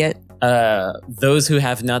could see it. Those who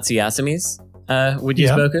have Natsuyasamis would use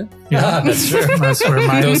Yeah. Boku. Yeah, That's true. That's where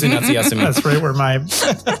my Those are Natsuyasumi. That's right where my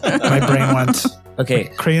brain went. Okay,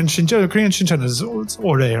 Korean Shinchan is it's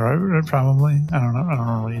Ore, right? Probably. I don't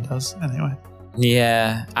know what he does. Anyway,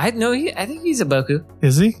 yeah, I think he's a Boku.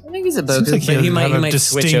 is he? I think he's a Boku, Seems like but he has might a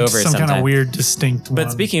switch distinct- over some sometime. kind of weird distinct. But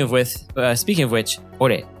one. speaking of which, Ore,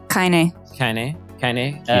 Kaine. Kaine,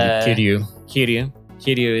 Kiryu.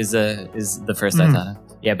 Kiryu is the first I thought of.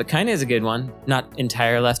 Yeah, but Kaine is a good one. Not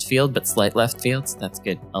entire left field, but slight left field. So that's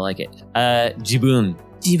good. I like it. Jibun.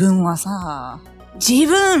 Jibun wa sa.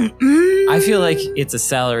 Jibun. I feel like it's a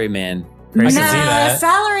salary man. I can see Nah, that.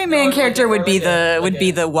 salaryman character would be the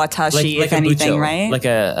Watashi, if a anything, Bucho. right? Like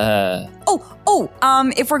a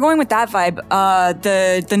If we're going with that vibe,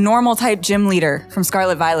 the normal type gym leader from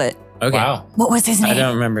Scarlet Violet. okay. Wow. What was his name? I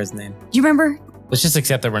don't remember his name. You remember? Let's just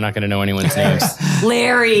accept that we're not going to know anyone's names.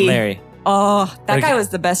 Larry. Larry. Oh, that guy was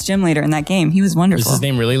the best gym leader in that game. He was wonderful. Was his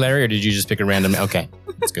name really Larry, or did you just pick a random? Okay,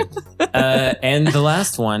 that's good. And the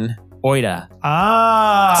last one, Oida.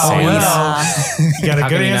 You got a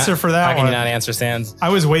good answer for that one. How can you not answer Sans? I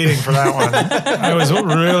was waiting for that one. I was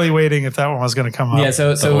really waiting if that one was going to come up. Yeah,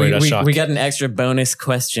 so we got an extra bonus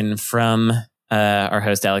question from our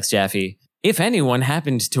host, Alex Jaffe. If anyone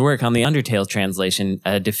happened to work on the Undertale translation,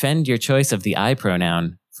 defend your choice of the I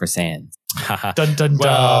pronoun for Sans. Dun, dun,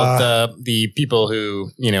 well, the people who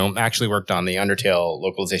actually worked on the Undertale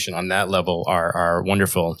localization on that level are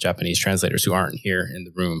wonderful Japanese translators who aren't here in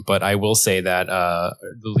the room. But I will say that the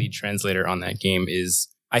lead translator on that game is,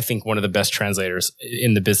 I think, one of the best translators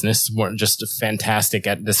in the business. Just fantastic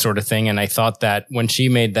at this sort of thing. And I thought that when she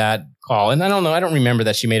made that call, and I don't remember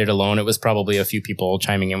that she made it alone. It was probably a few people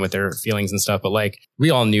chiming in with their feelings and stuff. But like, we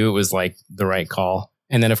all knew it was like the right call.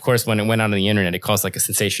 And then, of course, when it went out on the internet, it caused like a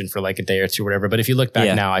sensation for like a day or two, or whatever. But if you look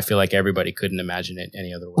back now, I feel like everybody couldn't imagine it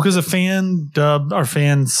any other way. Because a fan dub or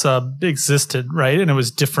fan sub existed, right? And it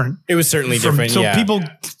was different. It was certainly different. So people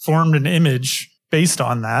formed an image based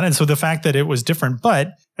on that. And so the fact that it was different,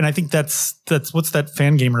 and I think that's what's that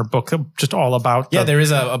Fangamer book just all about? Yeah, there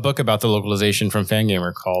is a book about the localization from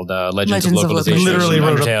Fangamer called Legends of Localization. Literally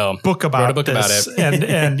wrote a book about this.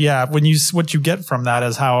 and yeah, what you get from that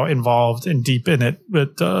is how involved and deep in it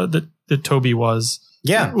that Toby was.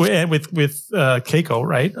 Yeah, with Keiko,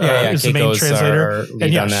 right? Is the main translator,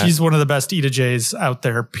 and she's one of the best Ida J's out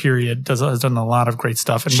there. Period. Has done a lot of great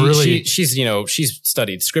stuff, and she's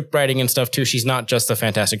studied script writing and stuff too. She's not just a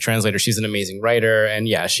fantastic translator; she's an amazing writer,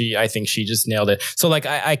 and I think she just nailed it. So like,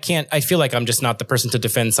 I feel like I'm just not the person to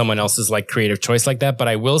defend someone else's like creative choice like that. But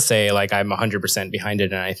I will say, like, I'm 100% behind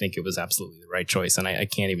it, and I think it was absolutely the right choice, and I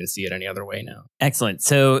can't even see it any other way now. Excellent.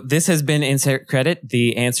 So this has been Insert Credit.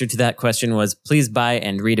 The answer to that question was please buy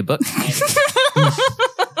and read a book.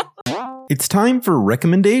 It's time for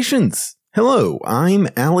recommendations. Hello, I'm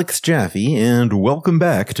Alex Jaffe, and welcome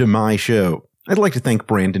back to my show. I'd like to thank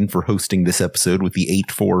Brandon for hosting this episode with the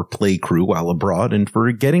 8-4 play crew while abroad, and for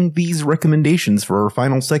getting these recommendations for our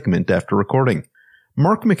final segment after recording.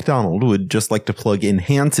 Mark McDonald would just like to plug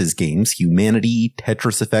Enhance's games, Humanity,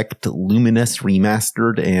 Tetris Effect, Lumines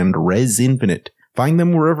Remastered, and Res Infinite. Find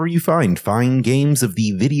them wherever you find fine games of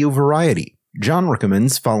the video variety. John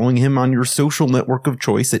recommends following him on your social network of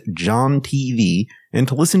choice at John TV and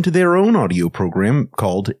to listen to their own audio program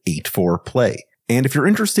called 8-4 Play. And if you're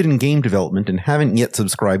interested in game development and haven't yet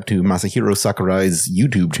subscribed to Masahiro Sakurai's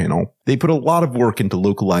YouTube channel, they put a lot of work into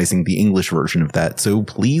localizing the English version of that, so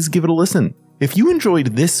please give it a listen. If you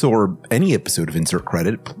enjoyed this or any episode of Insert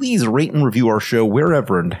Credit, please rate and review our show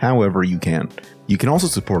wherever and however you can. You can also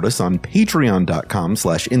support us on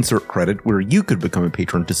patreon.com/insertcredit, where you could become a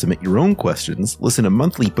patron to submit your own questions, listen to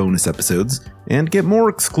monthly bonus episodes, and get more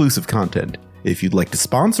exclusive content. If you'd like to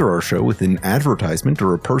sponsor our show with an advertisement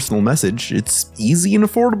or a personal message, it's easy and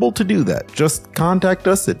affordable to do that. Just contact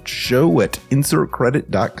us at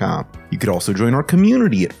show@insertcredit.com. You could also join our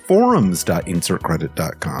community at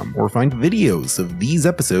forums.insertcredit.com or find videos of these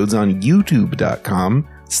episodes on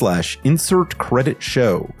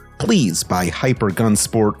youtube.com/insertcreditshow. Please buy Hyper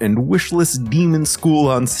Gunsport and Wishlist Demon School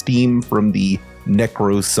on Steam from the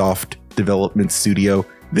Necrosoft Development Studio.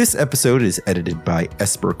 This episode is edited by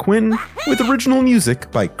Esper Quinn, with original music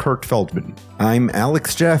by Kurt Feldman. I'm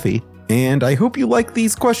Alex Jaffe, and I hope you like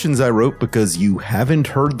these questions I wrote because you haven't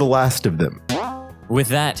heard the last of them. With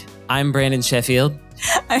that, I'm Brandon Sheffield.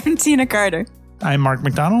 I'm Tina Carter. I'm Mark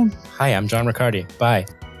McDonald. Hi, I'm John Riccardi. Bye.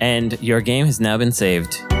 And your game has now been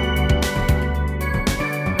saved.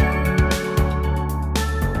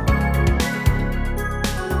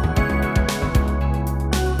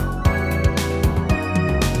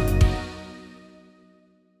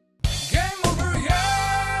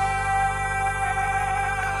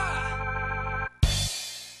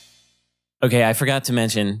 Okay, I forgot to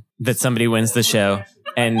mention that somebody wins the show,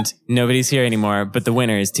 and nobody's here anymore, but the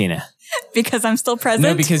winner is Tina. Because I'm still present?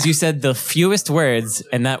 No, because you said the fewest words,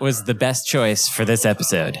 and that was the best choice for this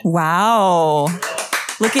episode. Wow.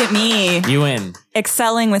 Look at me. You win.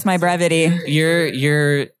 Excelling with my brevity.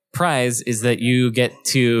 Your prize is that you get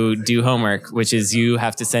to do homework, which is you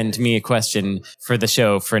have to send me a question for the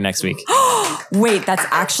show for next week. Wait, that's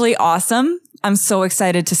actually awesome. I'm so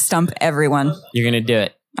excited to stump everyone. You're going to do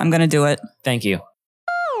it. I'm going to do it. Thank you.